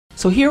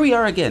So here we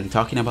are again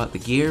talking about the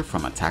gear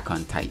from Attack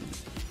on Titan.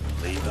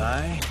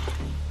 Levi?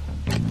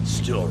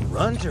 Still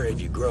runt or have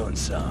you grown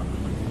some?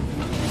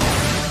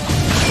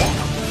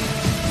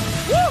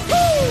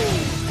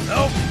 Woohoo!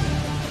 Nope.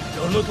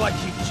 Don't look like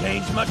you've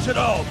changed much at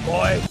all,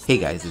 boy. Hey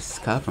guys, this is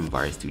Kyle from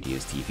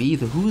Varistudiostv,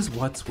 the who's,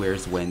 what's,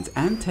 where's, when's,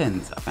 and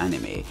tens of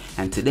anime,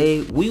 and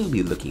today we'll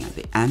be looking at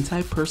the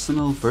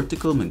anti-personal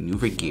vertical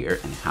maneuver gear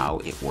and how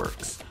it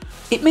works.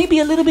 It may be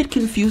a little bit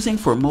confusing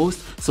for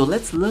most, so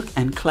let's look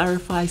and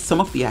clarify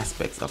some of the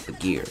aspects of the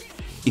gear.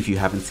 If you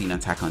haven't seen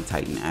Attack on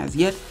Titan as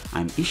yet,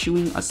 I'm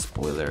issuing a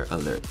spoiler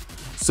alert.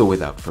 So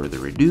without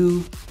further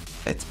ado,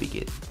 let's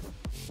begin.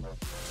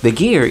 The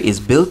gear is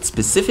built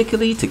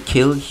specifically to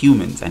kill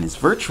humans and is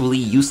virtually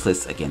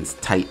useless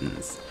against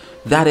Titans.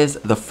 That is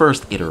the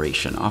first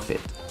iteration of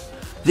it.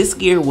 This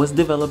gear was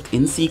developed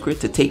in secret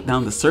to take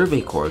down the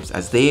Survey Corps,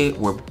 as they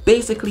were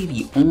basically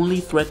the only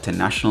threat to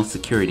national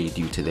security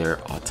due to their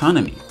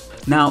autonomy.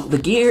 Now, the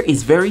gear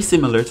is very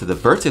similar to the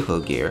vertical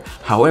gear,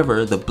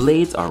 however the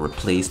blades are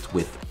replaced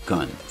with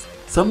guns.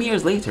 Some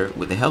years later,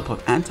 with the help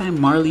of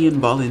anti-Marleyan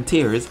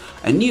volunteers,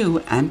 a new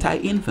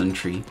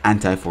anti-infantry,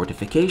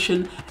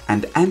 anti-fortification,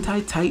 and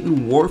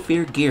anti-Titan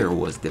warfare gear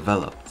was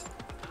developed.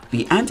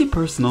 The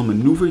anti-personal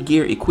maneuver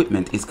gear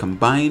equipment is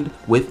combined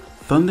with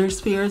thunder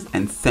spears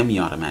and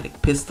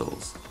semi-automatic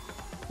pistols.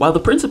 While the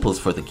principles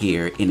for the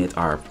gear in it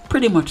are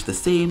pretty much the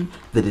same,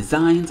 the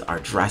designs are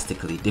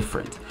drastically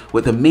different,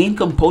 with the main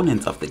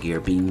components of the gear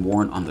being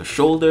worn on the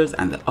shoulders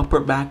and the upper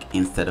back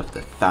instead of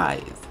the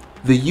thighs.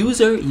 The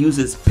user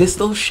uses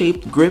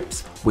pistol-shaped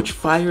grips which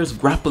fires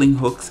grappling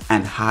hooks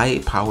and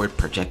high-powered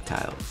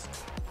projectiles.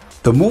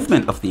 The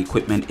movement of the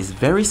equipment is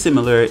very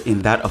similar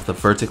in that of the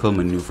vertical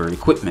maneuver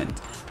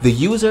equipment. The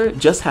user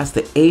just has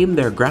to aim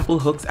their grapple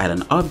hooks at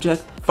an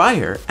object,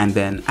 fire, and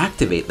then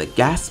activate the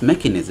gas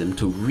mechanism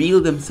to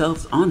reel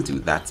themselves onto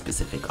that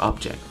specific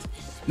object.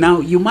 Now,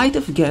 you might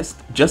have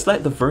guessed, just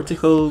like the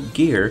vertical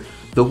gear,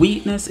 the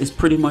weakness is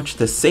pretty much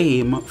the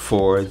same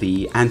for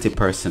the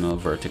anti-personal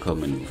vertical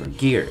maneuver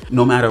gear,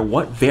 no matter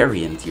what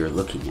variant you're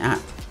looking at.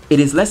 It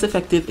is less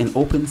effective in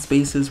open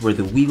spaces where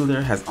the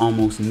wielder has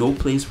almost no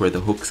place where the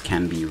hooks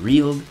can be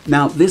reeled.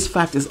 Now, this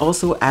fact is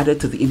also added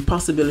to the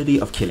impossibility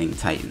of killing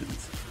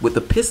Titans. With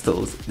the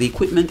pistols, the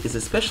equipment is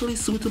especially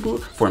suitable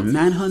for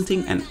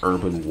manhunting and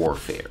urban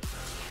warfare.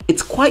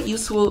 It's quite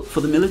useful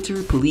for the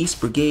military police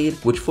brigade,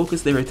 which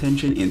focus their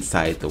attention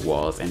inside the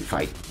walls and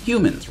fight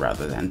humans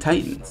rather than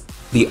Titans.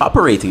 The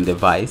operating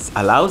device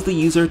allows the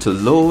user to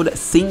load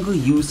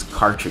single-use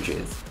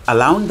cartridges,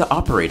 allowing the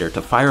operator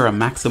to fire a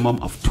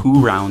maximum of 2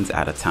 rounds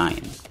at a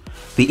time.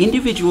 The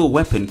individual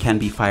weapon can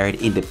be fired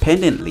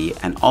independently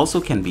and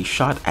also can be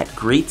shot at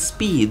great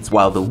speeds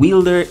while the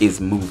wielder is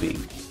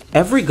moving.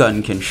 Every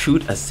gun can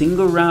shoot a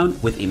single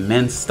round with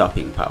immense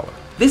stopping power.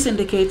 This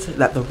indicates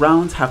that the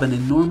rounds have an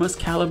enormous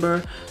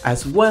caliber,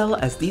 as well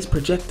as these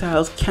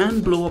projectiles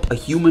can blow up a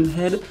human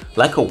head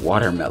like a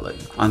watermelon.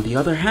 On the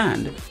other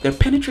hand, their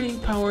penetrating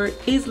power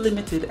is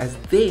limited, as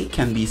they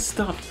can be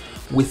stopped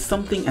with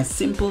something as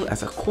simple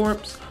as a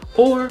corpse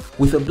or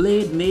with a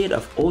blade made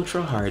of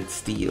ultra-hard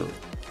steel.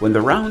 When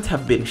the rounds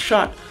have been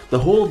shot, the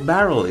whole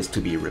barrel is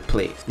to be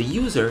replaced. The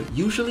user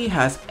usually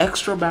has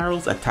extra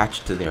barrels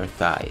attached to their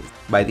thighs.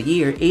 By the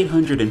year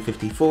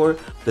 854,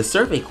 the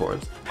Survey Corps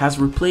has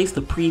replaced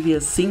the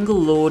previous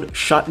single-load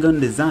shotgun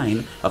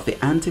design of the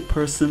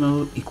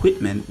anti-personal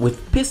equipment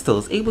with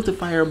pistols able to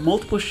fire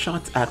multiple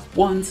shots at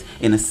once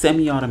in a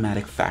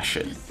semi-automatic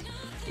fashion.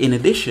 In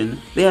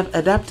addition, they have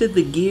adapted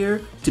the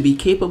gear to be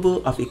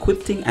capable of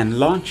equipping and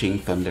launching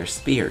thunder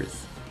spears.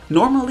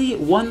 Normally,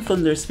 1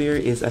 thunder spear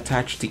is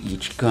attached to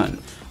each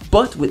gun,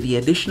 but with the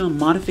additional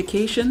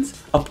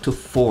modifications, up to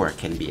 4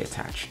 can be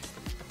attached.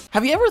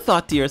 Have you ever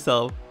thought to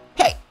yourself,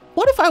 hey,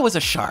 what if I was a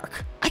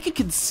shark? I could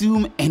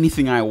consume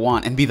anything I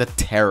want and be the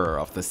terror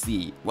of the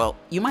sea. Well,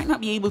 you might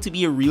not be able to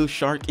be a real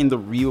shark in the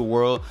real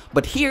world,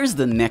 but here's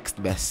the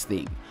next best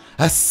thing,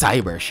 a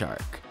cyber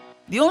shark.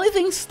 The only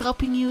thing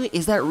stopping you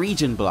is that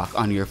region block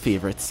on your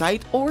favorite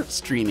site or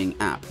streaming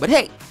app. But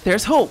hey,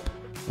 there's hope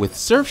with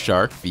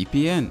Surfshark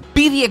VPN.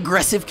 Be the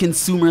aggressive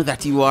consumer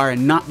that you are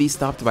and not be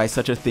stopped by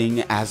such a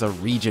thing as a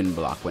region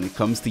block when it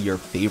comes to your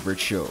favorite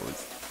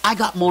shows. I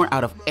got more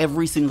out of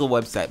every single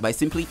website by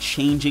simply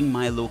changing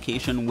my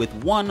location with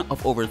one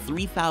of over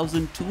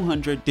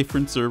 3,200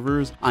 different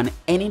servers on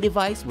any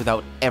device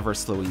without ever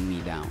slowing me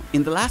down.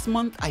 In the last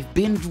month, I've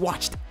binge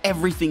watched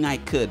everything I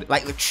could,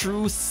 like the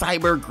true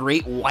cyber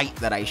great white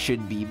that I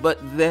should be, but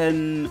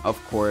then,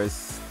 of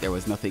course, there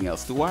was nothing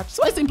else to watch,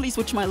 so I simply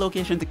switched my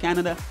location to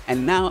Canada,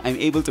 and now I'm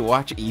able to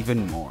watch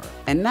even more.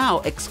 And now,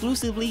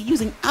 exclusively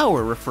using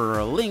our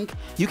referral link,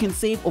 you can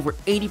save over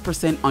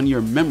 80% on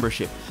your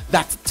membership.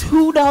 That's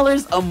 $2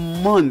 a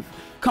month.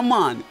 Come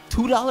on,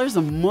 $2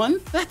 a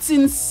month? That's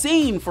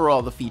insane for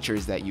all the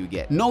features that you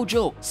get. No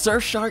joke,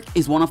 Surfshark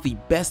is one of the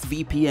best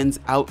VPNs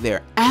out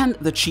there and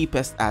the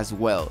cheapest as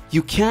well.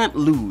 You can't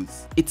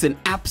lose. It's an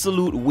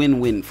absolute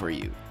win-win for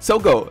you. So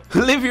go,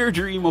 live your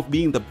dream of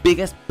being the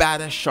biggest,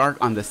 baddest shark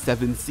on the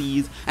 7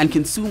 seas and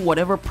consume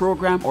whatever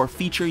program or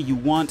feature you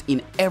want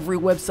in every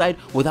website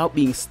without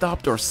being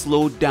stopped or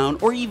slowed down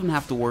or even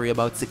have to worry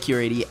about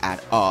security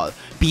at all.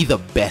 Be the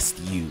best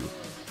you.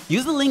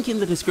 Use the link in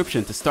the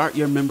description to start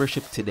your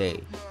membership today.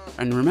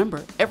 And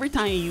remember, every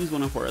time you use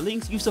one of our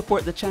links, you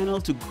support the channel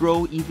to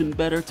grow even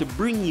better, to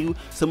bring you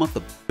some of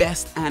the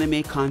best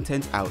anime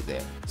content out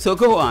there. So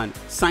go on,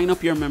 sign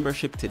up your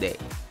membership today.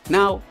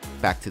 Now,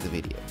 back to the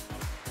video.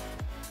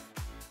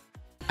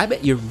 I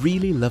bet you're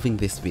really loving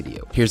this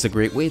video. Here's a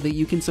great way that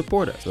you can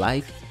support us.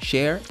 Like,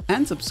 share,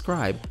 and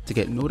subscribe to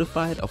get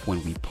notified of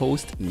when we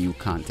post new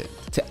content.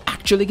 To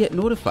actually get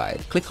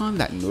notified, click on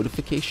that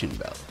notification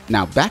bell.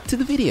 Now back to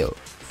the video.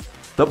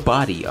 The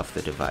body of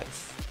the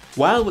device.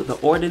 While with the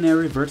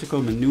ordinary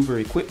vertical maneuver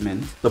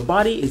equipment, the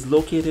body is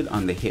located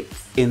on the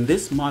hips. In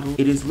this model,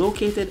 it is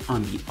located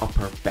on the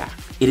upper back.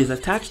 It is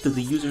attached to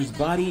the user's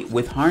body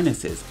with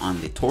harnesses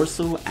on the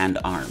torso and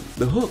arms.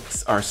 The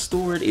hooks are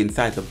stored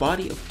inside the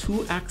body of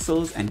 2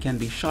 axles and can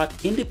be shot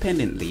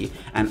independently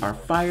and are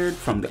fired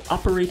from the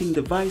operating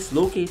device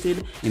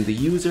located in the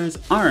user's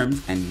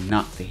arms and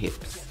not the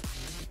hips.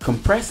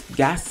 Compressed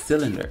gas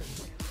cylinder.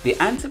 The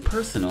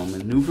anti-personnel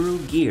maneuver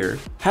gear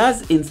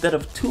has, instead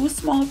of 2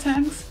 small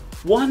tanks,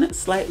 1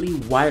 slightly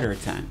wider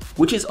tank,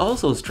 which is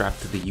also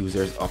strapped to the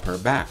user's upper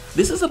back.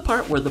 This is a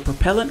part where the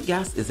propellant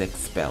gas is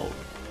expelled.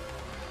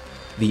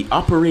 The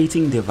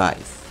operating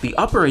device. The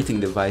operating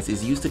device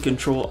is used to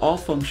control all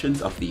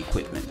functions of the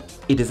equipment.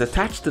 It is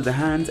attached to the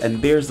hands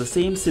and bears the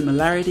same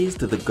similarities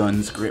to the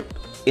gun's grip.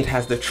 It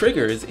has the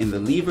triggers in the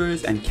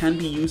levers and can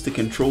be used to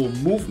control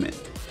movement.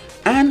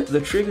 And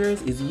the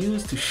triggers is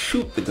used to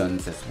shoot the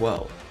guns as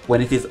well.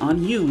 When it is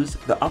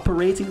unused, the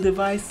operating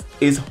device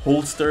is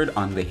holstered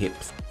on the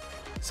hips.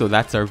 So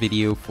that's our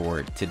video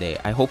for today.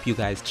 I hope you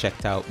guys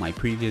checked out my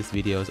previous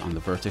videos on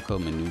the vertical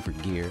maneuver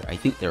gear. I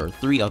think there are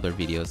 3 other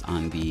videos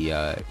on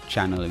the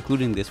channel,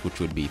 including this, which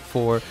would be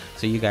 4.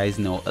 So you guys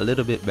know a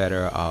little bit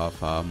better of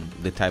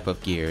the type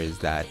of gears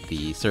that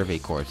the Survey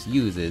Corps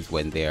uses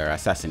when they're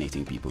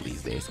assassinating people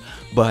these days.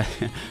 But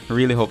I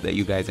really hope that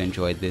you guys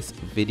enjoyed this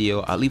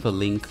video. I'll leave a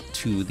link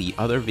to the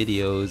other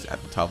videos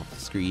at the top of the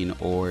screen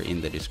or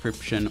in the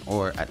description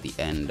or at the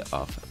end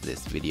of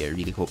this video. I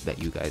really hope that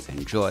you guys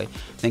enjoy.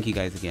 Thank you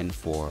guys again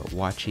for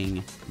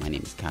watching. My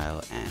name is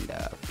Kyle, and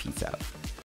peace out.